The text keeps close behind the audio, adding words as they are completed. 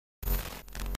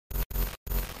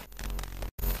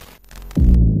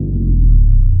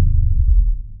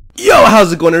Yo,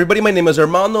 how's it going everybody? My name is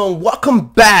Rmando and welcome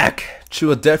back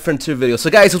to a Death Frontier video. So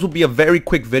guys, this will be a very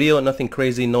quick video, nothing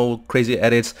crazy, no crazy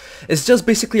edits. It's just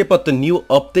basically about the new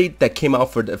update that came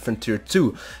out for Death Frontier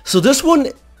 2. So this one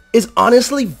is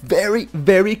honestly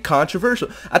very controversial.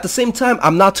 At the same time,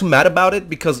 I'm not too mad about it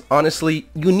because honestly,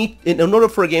 you need, in order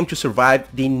for a game to survive,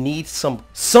 they need some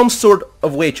sort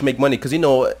of way to make money, because you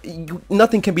know,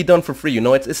 nothing can be done for free. You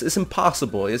know, it's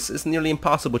impossible. It's nearly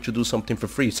impossible to do something for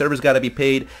free. Servers gotta be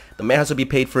paid, the man has to be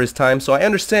paid for his time. So I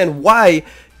understand why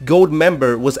Gold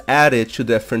Member was added to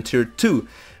Death Frontier 2.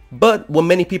 But what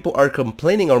many people are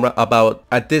complaining about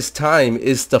at this time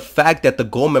is the fact that the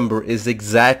Gold Member is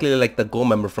exactly like the Gold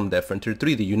Member from Death Frontier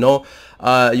 3D. You know,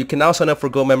 you can now sign up for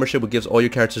Gold Membership, which gives all your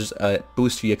characters a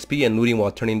boost to EXP and looting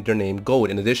while turning their name gold.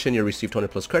 In addition, you receive 200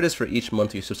 plus credits for each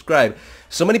month you subscribe.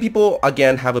 So many people,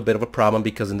 again, have a bit of a problem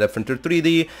because in Death Frontier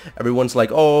 3D, everyone's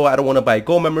like, oh, I don't want to buy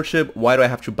Gold Membership. Why do I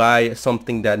have to buy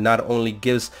something that not only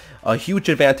gives a huge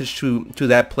advantage to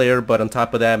that player, but on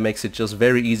top of that makes it just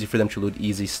very easy for them to loot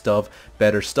easy stuff,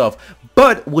 better stuff.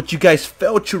 But what you guys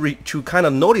fail to kind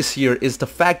of notice here is the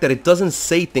fact that it doesn't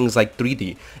say things like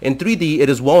 3D. In 3D, it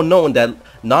is well known that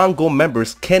non-gold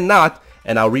members cannot,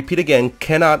 and I'll repeat again,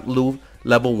 cannot loot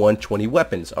level 120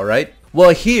 weapons, alright?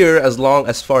 Well, here,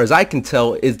 as far as I can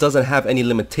tell, it doesn't have any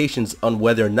limitations on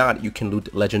whether or not you can loot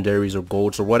legendaries or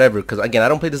golds or whatever. Because again, I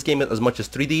don't play this game as much as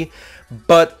 3D,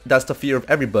 but that's the fear of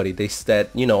everybody. They said,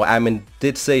 you know, Admin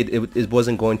did say it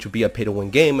wasn't going to be a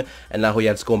pay-to-win game, and now he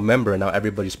has Gold Member, and now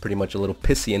everybody's pretty much a little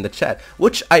pissy in the chat,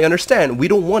 which I understand. We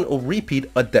don't want a repeat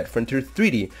of Death Frontier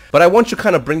 3D, but I want to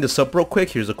kind of bring this up real quick.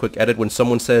 Here's a quick edit when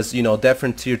someone says, you know, Death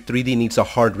Frontier 3D needs a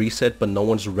hard reset, but no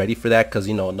one's ready for that because,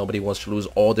 you know, nobody wants to lose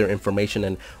all their information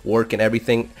and work and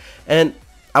everything. And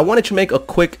I wanted to make a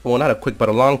quick, well, not a quick, but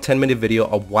a long 10-minute video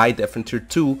of why Death Frontier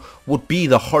 2 would be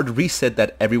the hard reset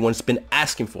that everyone's been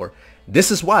asking for.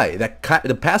 This is why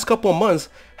the past couple of months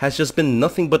has just been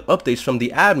nothing but updates from the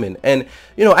admin. And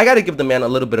you know, I gotta give the man a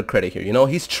little bit of credit here. You know,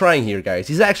 he's trying here, guys.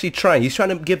 He's actually trying. He's trying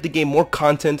to give the game more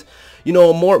content, you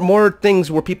know, more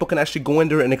things where people can actually go in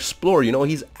there and explore. You know,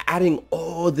 he's adding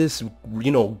all this,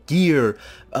 you know, gear,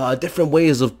 different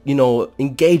ways of, you know,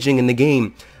 engaging in the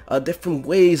game, different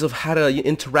ways of how to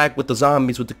interact with the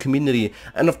zombies, with the community.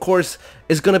 And of course,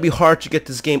 it's gonna be hard to get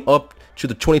this game up to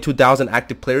the 22,000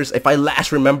 active players, if I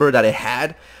last remember that it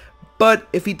had. But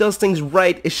if he does things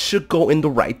right, it should go in the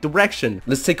right direction.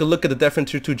 Let's take a look at the Death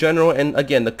Frontier 2 general, and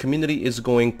again, the community is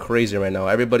going crazy right now.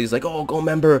 Everybody's like, oh, Gold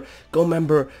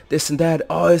Member, this and that.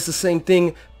 Oh, it's the same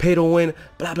thing, pay to win,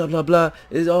 blah blah blah blah.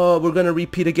 Oh, we're gonna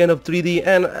repeat again of 3D.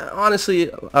 And honestly,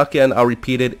 again, I'll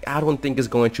repeat it, I don't think it's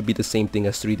going to be the same thing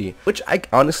as 3D, which I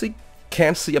honestly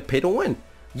can't see a pay to win.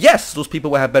 Yes, those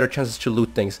people will have better chances to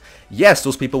loot things. Yes,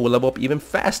 those people will level up even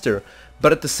faster.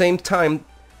 But at the same time,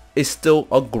 it's still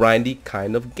a grindy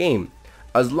kind of game.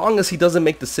 As long as he doesn't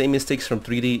make the same mistakes from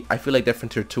 3D, I feel like Death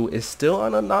Frontier 2 is still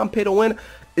on a non-pay to win.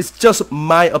 It's just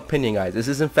my opinion, guys. This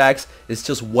isn't facts. It's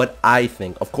just what I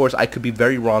think. Of course, I could be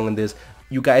very wrong on this.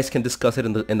 You guys can discuss it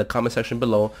in the comment section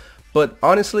below. But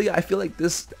honestly, I feel like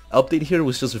this update here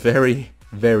was just very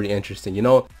interesting, you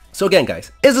know? So again,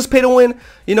 guys, is this pay to win?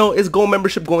 You know, is Gold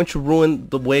Membership going to ruin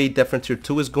the way Death Frontier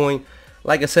 2 is going?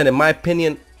 Like I said, in my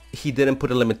opinion, he didn't put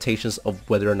the limitations of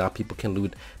whether or not people can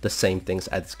loot the same things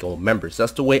as Gold Members.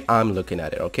 That's the way I'm looking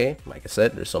at it, okay? Like I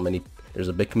said, there's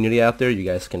a big community out there. You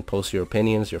guys can post your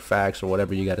opinions, your facts, or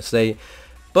whatever you gotta say.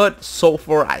 But so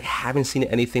far, I haven't seen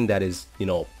anything that is, you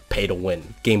know, pay to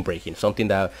win, game breaking, something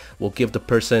that will give the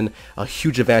person a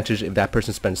huge advantage if that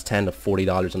person spends $10 to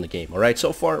 $40 on the game. All right,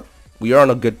 so far we are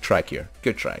on a good track here.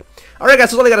 Good try. Alright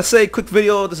guys, that's all I gotta say. Quick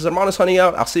video. This is Rmando signing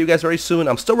out. I'll see you guys very soon.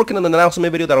 I'm still working on an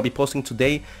announcement video that I'll be posting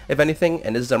today, if anything.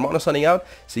 And this is Rmando signing out.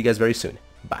 See you guys very soon.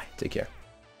 Bye. Take care.